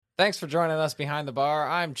Thanks for joining us behind the bar.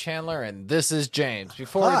 I'm Chandler, and this is James.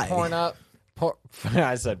 Before Hi. we porn up,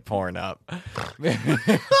 I said porn up.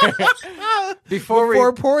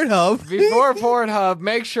 Before Pornhub. before Pornhub,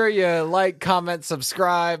 make sure you like, comment,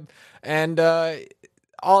 subscribe, and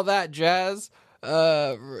all that jazz.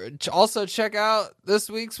 Also, check out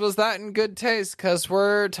this week's Was That in Good Taste, because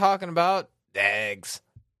we're talking about eggs.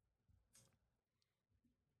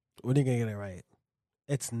 When are you going to get it right?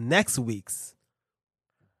 It's next week's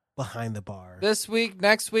Behind the Bar. This week,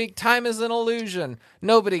 next week, time is an illusion.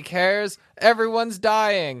 Nobody cares. Everyone's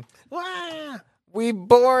dying. Wah! We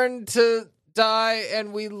born to die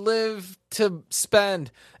and we live to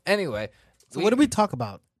spend. Anyway, So what did we talk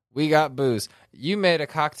about? we got booze. You made a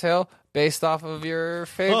cocktail based off of your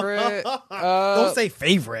favorite. Don't say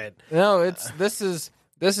favorite. No, this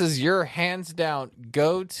is your hands down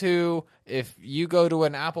go to. If you go to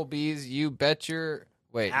an Applebee's, you bet your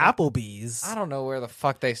Applebee's. I don't know where the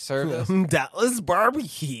fuck they serve this. Dallas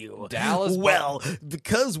barbecue. Dallas bar- Well,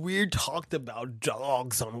 because we talked about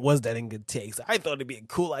dogs on Was That in Good Taste, I thought it'd be a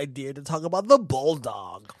cool idea to talk about the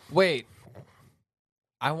bulldog. Wait,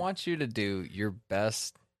 I want you to do your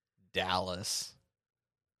best Dallas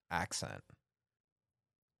accent.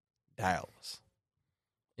 Dallas.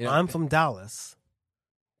 You know, I'm from Dallas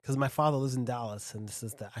because my father lives in Dallas, and this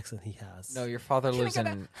is the accent he has. no, your father lives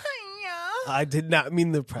in. I did not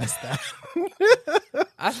mean to press that.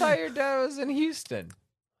 I thought your dad was in Houston.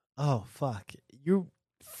 Oh fuck you!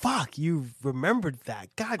 Fuck you! Remembered that?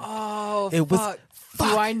 God, Oh, It was- fuck.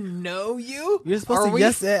 fuck. Do I know you? You're supposed Are to we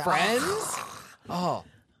guess it. friends? Oh,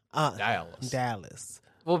 Dallas. Dallas.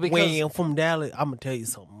 Well, because Well, from Dallas, I'm gonna tell you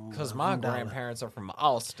something. because I'm my from Dallas. grandparents are from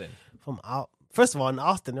Austin. First of all, in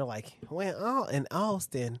Austin, they're like, well, in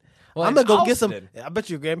Austin, Well, I'm in gonna go get some. Austin. I bet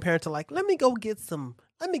your grandparents are like, let me go to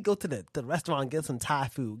the restaurant and get some Thai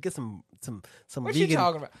food, get some What you vegan,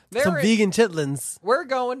 talking about? some vegan chitlins. We're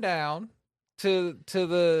going down to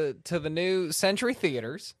the new Century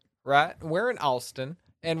Theaters, right? We're in Austin,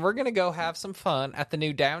 and we're gonna go have some fun at the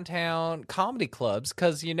new downtown comedy clubs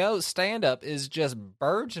because stand up is just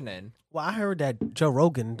burgeoning. Well, I heard that Joe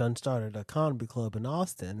Rogan done started a comedy club in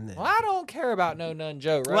Austin. and- Well, I don't care about none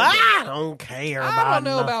Joe Rogan. Well, I don't care about. I don't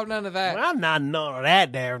know none- about none of that. Well, I'm not none of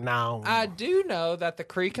that there now. I do know that the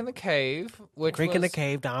Creek in the Cave, which Creek was, in the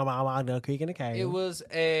Cave, down by the Creek in the Cave. it was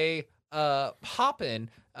a poppin'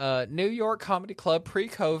 New York comedy club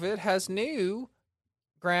pre-COVID, has new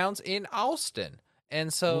grounds in Austin,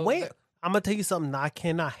 and so Wait, I'm gonna tell you something. I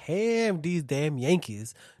cannot have these damn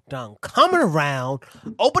Yankees done coming around,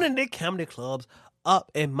 opening their comedy clubs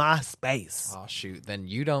up in my space. Oh shoot, then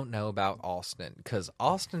you don't know about Austin, because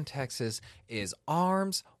Austin, Texas is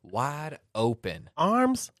arms wide open.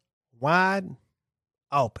 Arms wide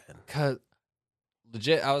open. Cause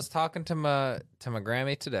legit, I was talking to my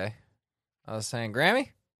Grammy today. I was saying, Grammy,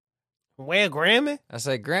 Well, Grammy, I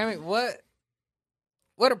said, Grammy,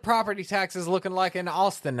 what are property taxes looking like in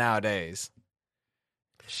Austin nowadays?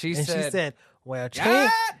 She and said, she said, "Well, God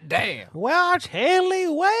damn.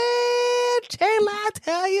 Chandler, I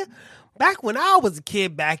tell you, back when I was a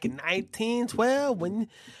kid, back in 1912, when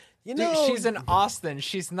Dude, she's in Austin.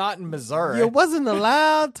 She's not in Missouri. you wasn't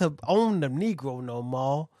allowed to own the Negro no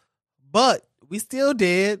more, but we still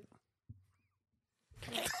did."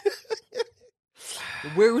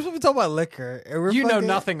 We're supposed to talk about liquor. And we're You know fucking-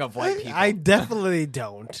 nothing of white people. I definitely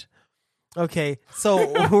don't. Okay,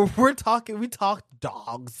 so we talk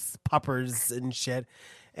dogs, puppers, and shit.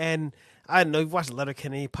 And I know you've watched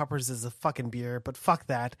Letterkenny. Puppers is a fucking beer, but fuck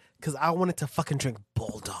that, because I wanted to fucking drink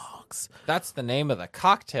Bulldogs. That's the name of the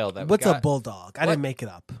cocktail that What's we a got. Bulldog? I What? didn't make it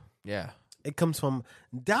up. Yeah. It comes from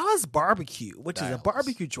Dallas Barbecue, which is a Dallas.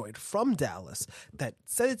 barbecue joint from Dallas that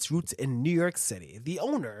set its roots in New York City. The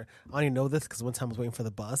owner, I only know this because one time I was waiting for the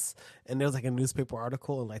bus, and there was like a newspaper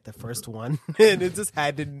article, and like the first one, and it just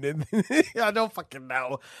had I don't fucking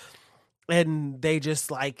know. And they just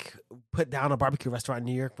like put down a barbecue restaurant in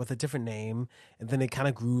New York with a different name, and then it kind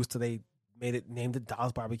of grew, so they named it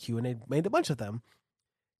Dallas Barbecue, and they made a bunch of them.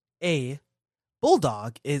 A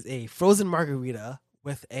Bulldog is a frozen margarita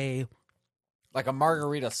with a Like a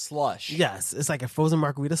margarita slush. Yes, it's like a frozen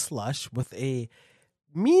margarita slush with a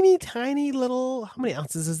meany tiny little. How many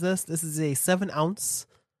ounces is this? This is a 7-ounce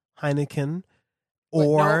Heineken Wait,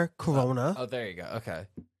 or no. Corona. Oh, there you go. Okay.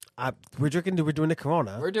 We're doing the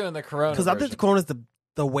Corona We're doing the Corona because I think version. the Corona is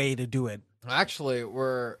the way to do it. Actually,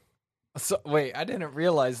 wait, I didn't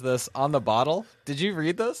realize this on the bottle. Did you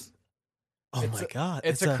read this? Oh It's my god!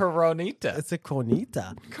 It's a Coronita. It's a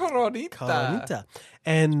Coronita. Coronita.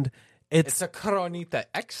 And It's a Coronita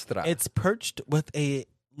Extra. it's perched with a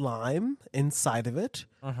lime inside of it,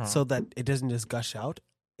 Uh-huh. so that it doesn't just gush out.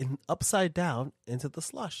 upside down into the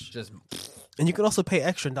slush. Just And you can also pay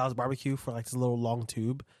extra in Dallas Barbecue for like this little long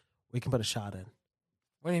tube where you can put a shot in.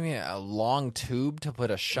 what do you mean a long tube to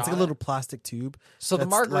put a shot? It's like a little plastic tube. So the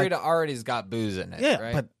that's margarita already's got booze in it, Yeah,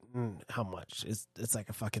 right? but how much? It's like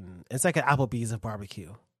it's like an Applebee's of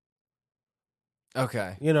barbecue.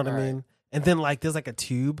 Okay. You know what All I right. mean? And then like there's like a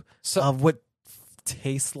tube So of what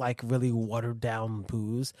tastes like really watered down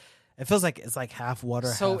booze. It feels like it's like half water.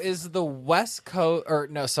 So half... is the West Coast, or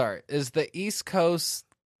no, sorry, is the East Coast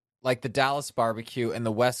like the Dallas barbecue, and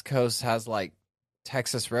the West Coast has like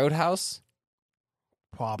Texas Roadhouse?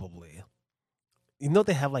 Probably. You know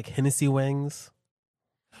they have like Hennessy wings.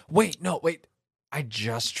 Wait. I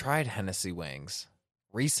just tried Hennessy wings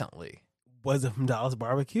recently. Was it from Dallas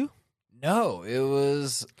Barbecue? No, it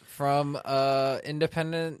was from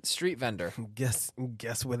independent street vendor. Guess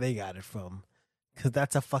where they got it from? Because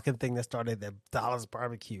that's a fucking thing that started at Dallas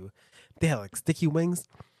Barbecue. They have like sticky wings.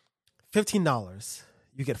 $15.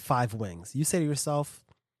 You get 5 wings. You say to yourself,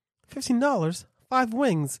 $15, 5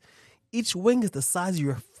 wings. Each wing is the size of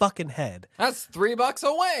your fucking head. That's $3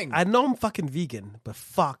 a wing. I know I'm fucking vegan, but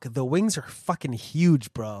fuck, the wings are fucking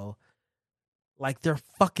huge, bro. Like they're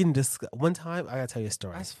fucking One time, I gotta tell you a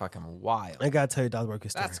story. That's fucking wild. I gotta tell you a Dallas Barbecue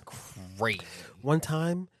story. That's crazy. One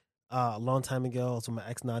time, a long time ago, I was with my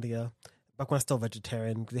ex Nadia. Back when I was still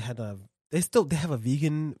vegetarian, they have a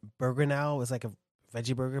vegan burger now. It's like a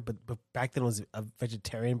veggie burger, but back then it was a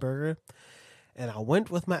vegetarian burger. And I went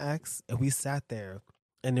with my ex, and we sat there,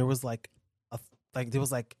 and there was like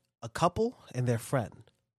a couple and their friend,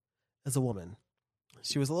 as a woman.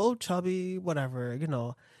 She was a little chubby, whatever,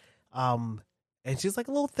 and she's like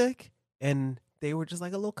a little thick, and they were just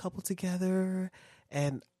like a little couple together,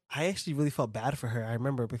 and I actually really felt bad for her. I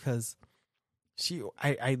remember because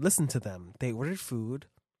I listened to them. They ordered food.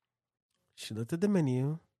 She looked at the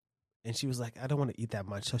menu, and she was like, I don't want to eat that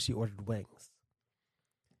much, so she ordered wings.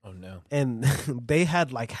 Oh no. And they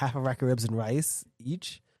had like half a rack of ribs and rice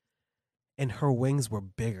each, and her wings were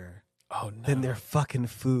bigger Oh no. than their fucking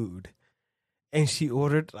food. And she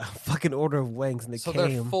ordered a fucking order of wings, and they so came.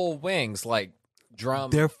 they're full wings, like drum.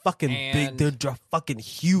 They're fucking big. and- They're fucking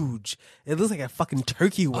huge. It looks like a fucking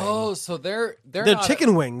turkey wing. Oh, so they're they're not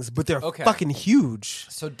chicken wings, but they're Okay. fucking huge.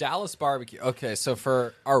 So Dallas barbecue. Okay, so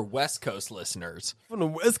for our West Coast listeners, For the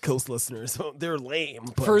West Coast listeners, they're lame.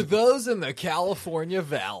 But for those in the California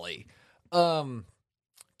Valley,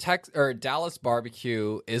 Dallas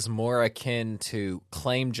barbecue is more akin to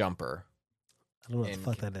Claim Jumper. I don't know what the in-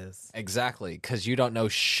 fuck that is. Exactly, because you don't know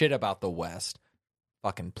shit about the West.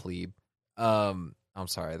 Fucking plebe. I'm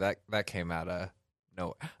sorry, that came out of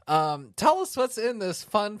nowhere. Tell us what's in this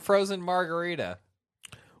fun frozen margarita.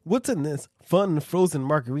 What's in this fun frozen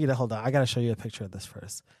margarita? Hold on, I gotta show you a picture of this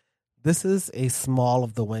first. This is a small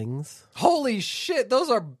of the wings. Holy shit, those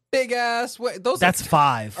are big ass those That's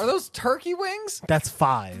 5. are those turkey wings? That's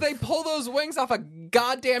 5. Did they pull those wings off a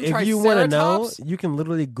goddamn If you want to know, Triceratops? you can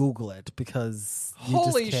literally Google it because you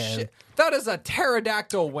Holy just can. shit. That is a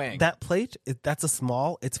pterodactyl wing. That plate, that's a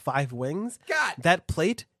small. It's 5 wings. God That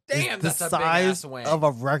plate damn, is the that's a size big-ass wing. of a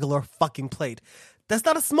regular fucking plate. That's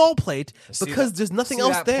not a small plate See because that- there's nothing see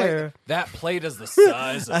else that plate? there. That plate is the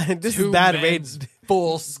size of This is two bad men's radio.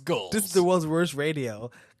 full skulls. This is the world's worst radio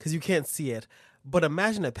because you can't see it. But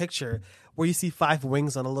imagine a picture where you see 5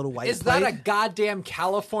 wings on a little white Is plate. that a goddamn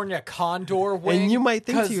California condor wing? you might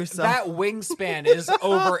think to 'Cause yourself- that wingspan is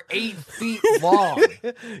over 8 feet long.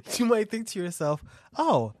 You might think to yourself,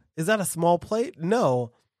 oh, is that a small plate?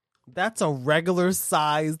 No. That's a regular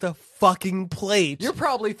sized fucking plate. You're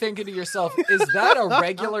probably thinking to yourself, is that a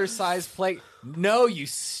regular size plate? No, you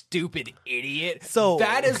stupid idiot. So-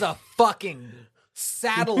 that is a fucking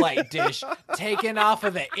satellite dish taken off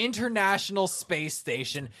of the International Space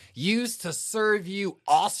Station used to serve you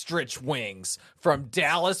ostrich wings from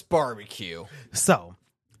Dallas Barbecue. So,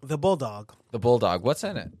 the Bulldog. The Bulldog, what's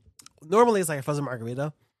in it? Normally it's like a frozen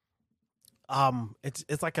margarita.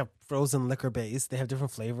 It's like a frozen liquor base. They have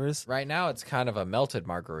different flavors. Right now, it's kind of a melted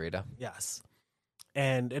margarita. Yes.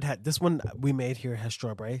 And it had this one we made here has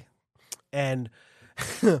strawberry. And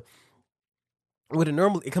what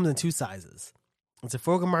it comes in 2 sizes. It's a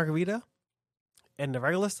frozen margarita and the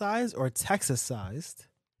regular size or Texas sized.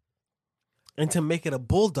 And to make it a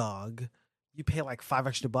Bulldog, you pay like $5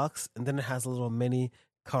 extra, and then it has a little mini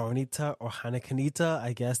Coronita or Heinekenita,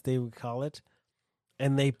 I guess they would call it.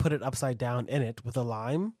 And they put it upside down in it with a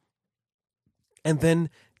lime. And then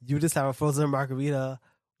you just have a frozen margarita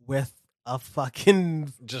with a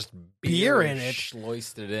fucking... Just Beer in it.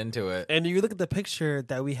 Schloisted into it. And you look at the picture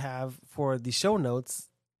that we have for the show notes.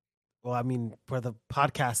 Well, I mean, for the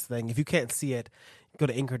podcast thing, if you can't see it, go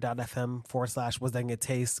to anchor.fm/was that get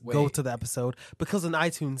taste. Go Wait. to the episode because on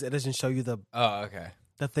iTunes it doesn't show you the Okay.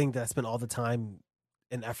 thing that I spent all the time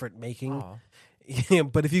and effort making. Oh.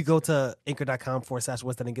 But if you go to anchor.com/was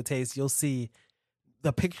that get taste, you'll see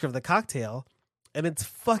the picture of the cocktail, and it's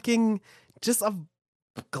fucking just a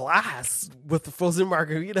glass with a frozen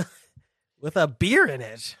margarita with a beer in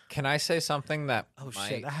it. Can I say something that Oh might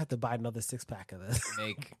shit! I have to buy another 6-pack of this.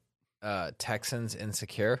 make Texans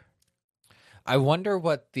insecure? I wonder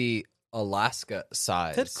what the Alaska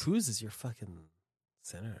size. Ted Cruz is your fucking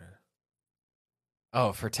senator.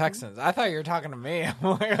 Oh, for Texans. I thought you were talking to me.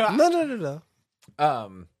 No.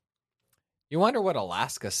 You wonder what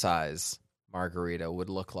Alaska size margarita would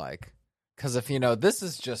look like. Because if this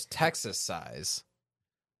is just Texas size,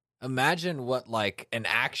 imagine what like an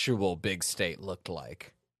actual big state looked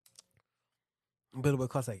like. But it would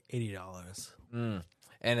cost like $80.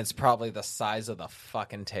 And it's probably the size of the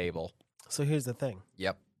fucking table. So here's the thing.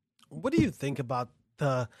 Yep. What do you think about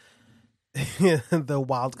the the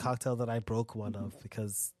wild cocktail that I broke one of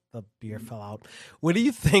because the beer fell out? What do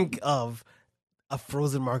you think of a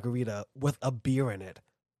frozen margarita with a beer in it?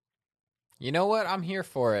 You know what? I'm here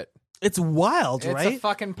for it. It's wild, It's right? a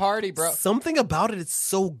fucking party, bro. Something about it is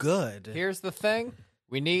so good. Here's the thing.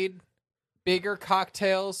 We need bigger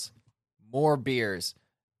cocktails, more beers.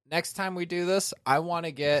 Next time we do this, I want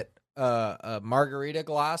to get a margarita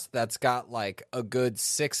glass that's got like a good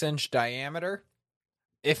 6-inch diameter,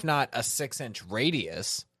 if not a 6-inch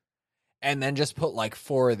radius, and then just put like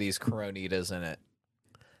 4 of these Coronitas in it.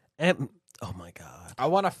 And oh my god. I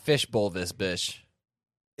want to fishbowl this bitch.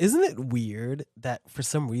 Isn't it weird that for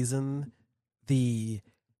some reason the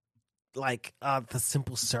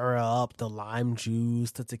simple syrup, the lime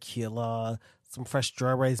juice, the tequila, some fresh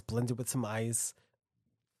strawberries blended with some ice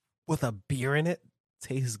with a beer in it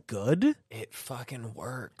tastes good? It fucking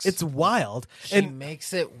works. It's wild. She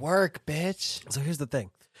makes it work, bitch. So here's the thing.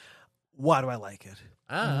 Why do I like it?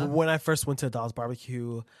 When I first went to Doll's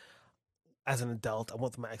Barbecue as an adult, I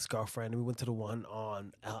went with my ex-girlfriend, and we went to the one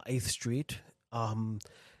on 8th Street.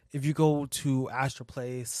 If you go to Astor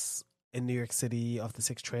Place in New York City off the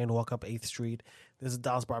 6th train, walk up 8th Street, there's a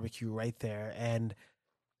Doll's Barbecue right there. And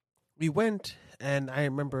we went, and I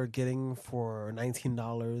remember getting for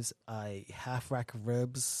 $19 a half rack of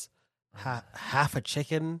ribs, half a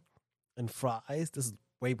chicken, and fries. This is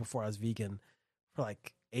way before I was vegan. For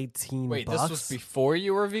like $18. Wait, this was before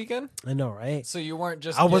you were vegan? I know, right? So you weren't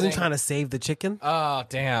just I wasn't trying to save the chicken. Oh,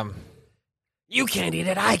 damn. You can't eat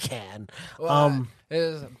it, I can. Well,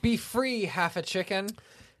 be free, half a chicken.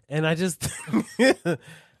 And I just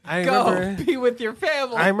I Go remember be with your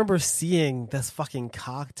family. I remember seeing this fucking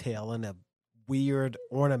cocktail in a weird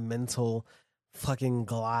ornamental fucking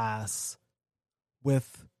glass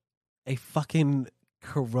with a fucking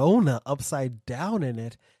Corona upside down in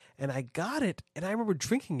it. And I got it, and I remember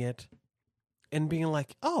drinking it and being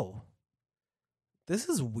like, oh, this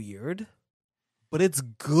is weird, but it's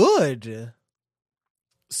good.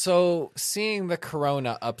 So, seeing the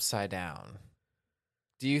Corona upside down,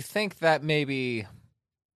 do you think that maybe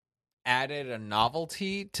added a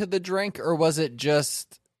novelty to the drink, or was it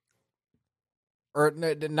just, or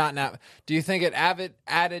not now? Do you think it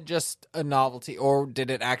added just a novelty, or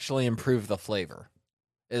did it actually improve the flavor?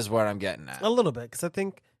 Is what I'm getting at. A little bit, because I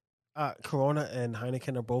think Corona and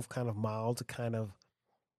Heineken are both kind of mild, kind of.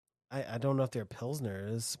 I don't know if they're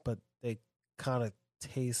pilsners, but they kind of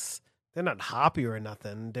taste. They're not hoppy or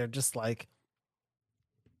nothing. They're just like.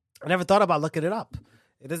 I never thought about looking it up.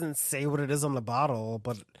 It doesn't say what it is on the bottle,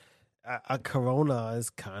 but a Corona is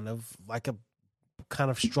kind of like a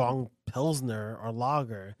kind of strong pilsner or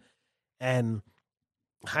lager, and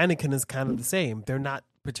Heineken is kind of the same. They're not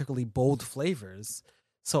particularly bold flavors,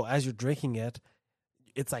 so as you're drinking it,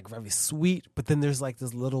 it's like very sweet, but then there's like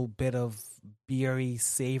this little bit of beery,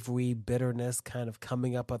 savory bitterness kind of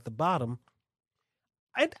coming up at the bottom.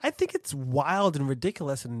 I think it's wild and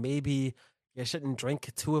ridiculous, and maybe you shouldn't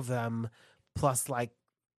drink 2 of them plus like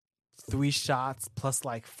 3 shots plus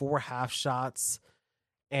like 4 half shots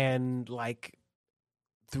and like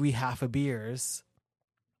 3 half a beers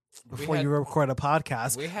before you record a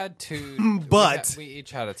podcast. We had 2, but we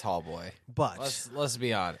each had a tall boy. But let's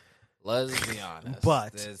be honest. Let's be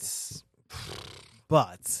honest.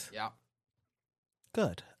 But yeah,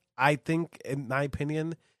 good. I think, in my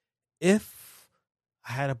opinion, if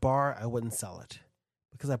I had a bar, I wouldn't sell it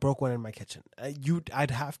because I broke one in my kitchen. I'd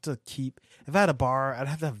have to keep. If I had a bar, I'd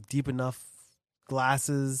have to have deep enough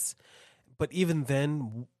glasses. But even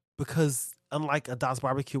then, because unlike a Doll's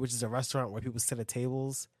Barbecue, which is a restaurant where people sit at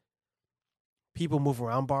tables, people move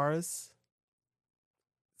around bars.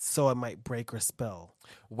 so it might break or spill.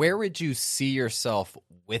 Where would you see yourself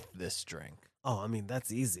with this drink? Oh, I mean,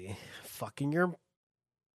 that's easy. Fucking your,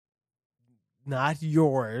 not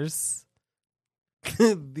yours,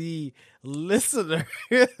 the listener.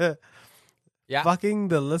 Yeah. Fucking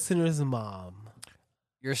the listener's mom.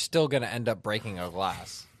 You're still going to end up breaking a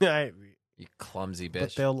glass. I, You clumsy but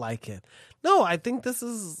bitch. they'll like it. No, I think this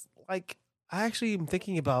is like, I actually am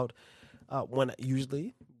thinking about when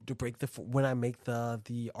usually to break when I make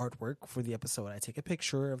the artwork for the episode, I take a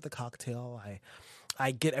picture of the cocktail.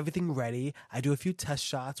 I get everything ready. I do a few test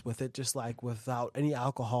shots with it, just like without any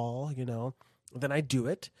alcohol, Then I do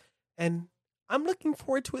it, and I'm looking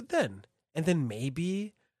forward to it then. And then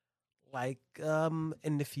maybe, like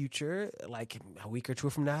in the future, like a week or two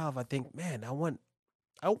from now, if I think, man, I want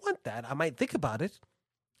that, I might think about it,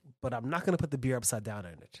 but I'm not gonna put the beer upside down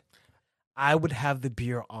in it. I would have the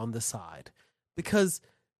beer on the side because,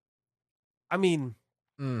 I mean,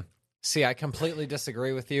 See, I completely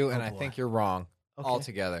disagree with you, and I boy. think you're wrong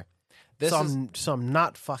altogether. so I'm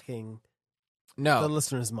not fucking the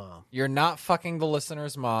listener's mom. You're not fucking the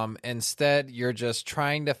listener's mom. Instead, you're just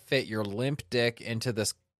trying to fit your limp dick into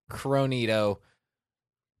this Cronito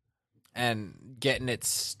and getting it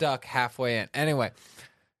stuck halfway in. Anyway,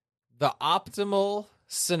 the optimal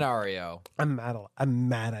scenario. I'm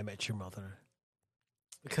mad I met your mother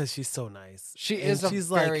because she's so nice. She And is a she's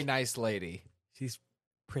very nice lady. She's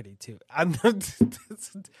pretty too. I'm not.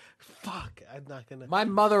 Fuck. I'm not gonna. My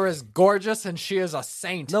mother is gorgeous, and she is a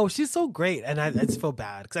saint. No, she's so great, and I just feel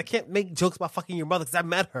bad because I can't make jokes about fucking your mother because I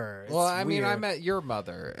met her. Well, It's I mean, I weird. met your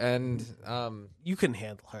mother, and You couldn't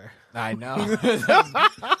handle her. I know.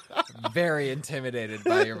 Very intimidated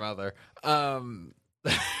by your mother. I'm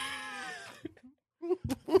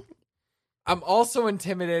also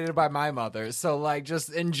intimidated by my mother. So, like,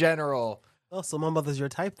 just in general, Oh, so my mother's your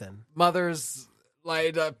type then? mothers,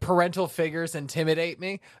 like, parental figures intimidate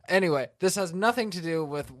me. Anyway, this has nothing to do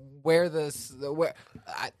with the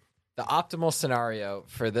optimal scenario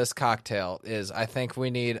for this cocktail is I think we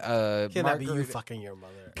need a Cannot be you margarita. fucking your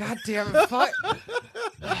mother. God damn it. Fuck.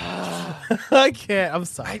 I can't. I'm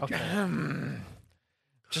sorry. Okay.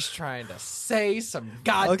 Just trying to say some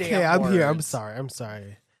goddamn Okay, I'm here. I'm words. sorry. I'm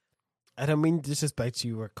sorry. I don't mean to disrespect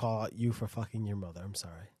you or call you for fucking your mother. I'm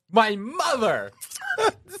sorry. My mother.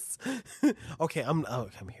 Okay, I'm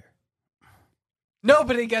here.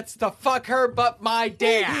 Nobody gets to fuck her but my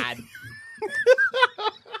dad.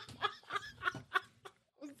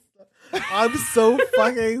 I'm so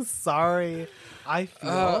fucking sorry. I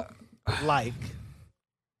feel like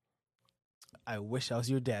I wish I was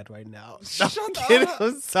your dad right now. No, Shut I'm kidding. up.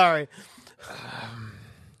 I'm sorry.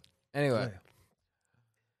 Anyway,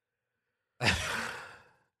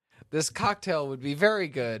 this cocktail would be very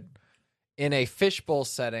good in a fishbowl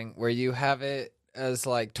setting where you have it as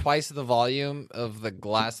like twice the volume of the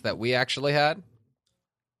glass that we actually had,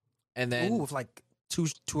 and then Ooh, with like two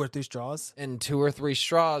or three straws. and 2 or 3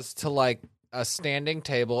 straws to like a standing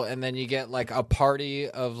table, and then you get like a party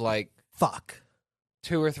of like Fuck.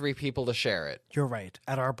 2 or 3 people to share it. You're right.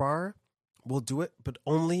 At our bar, we'll do it, but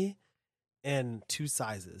only in 2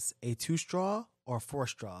 sizes: a 2 straw or 4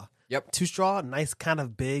 straw. Yep. 2 straw, nice, kind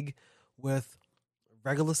of big, with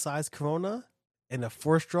regular size Corona, and a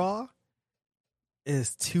 4 straw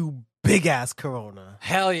is 2 big ass Corona.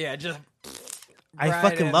 Hell yeah, just I right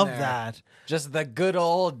fucking in love there. that. Just the good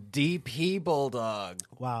old DP Bulldog.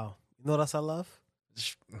 Wow. You know what else I love?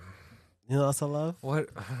 You know what else I love? What?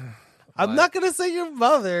 I'm What? not gonna say your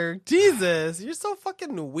mother. Jesus, you're so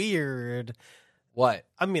fucking weird. What?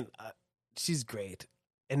 I mean, she's great,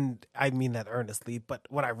 and I mean that earnestly. But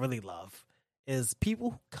what I really love is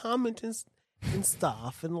people who comment and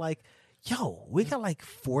stuff, and like, yo, we got like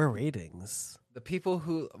 4 ratings. The people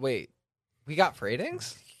who wait, we got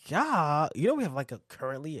ratings? Yeah, we have like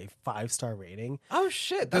currently a 5-star rating. Oh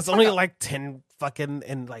shit! There's That's only like, like 10 fucking,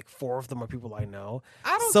 and like 4 of them are people I know.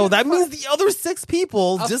 I don't So give a that fuck. means the other 6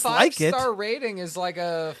 people a just like it. 5-star rating is like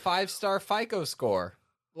a 5-star FICO score.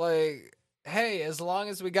 Like, hey, as long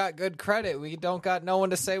as we got good credit, we don't got no one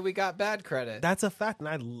to say we got bad credit. That's a fact, and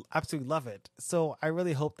I absolutely love it. So I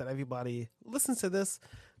really hope that everybody listens to this,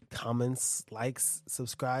 comments, likes,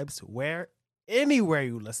 subscribes, anywhere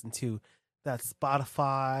you listen to. That's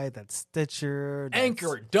Spotify, that's Stitcher, that's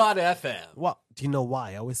Anchor.fm. Well, do you know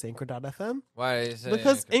why I always say Anchor.fm? Why is it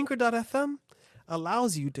Because Anchor? Anchor.fm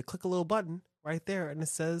allows you to click a little button right there, and it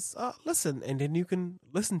says listen, and then you can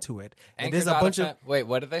listen to it. And there's a bunch of Wait,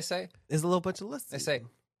 what did they say? there's a little bunch of lists. They say,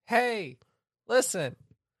 hey, listen.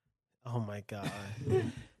 Oh my god.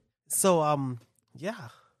 So yeah.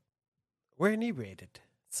 We're inebriated.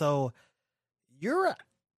 So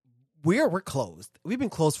we're closed. We've been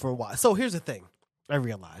closed for a while. So here's the thing. I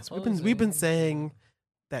realize we've been saying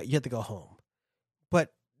that you have to go home,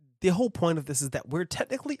 but the whole point of this is that we're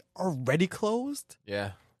technically already closed.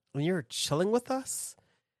 Yeah. When you're chilling with us,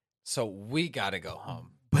 so we gotta go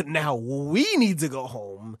home. But now we need to go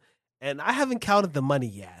home, and I haven't counted the money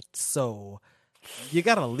yet. So you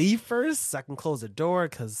gotta leave first so I can close the door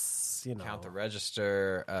because count the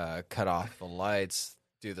register, cut off the lights,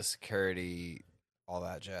 do the security, all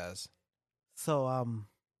that jazz. So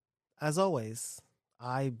as always,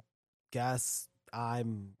 I guess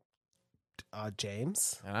I'm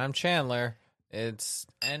James. And I'm Chandler. It's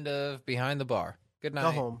end of Behind the Bar. Good night.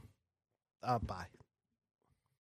 Go home. Bye.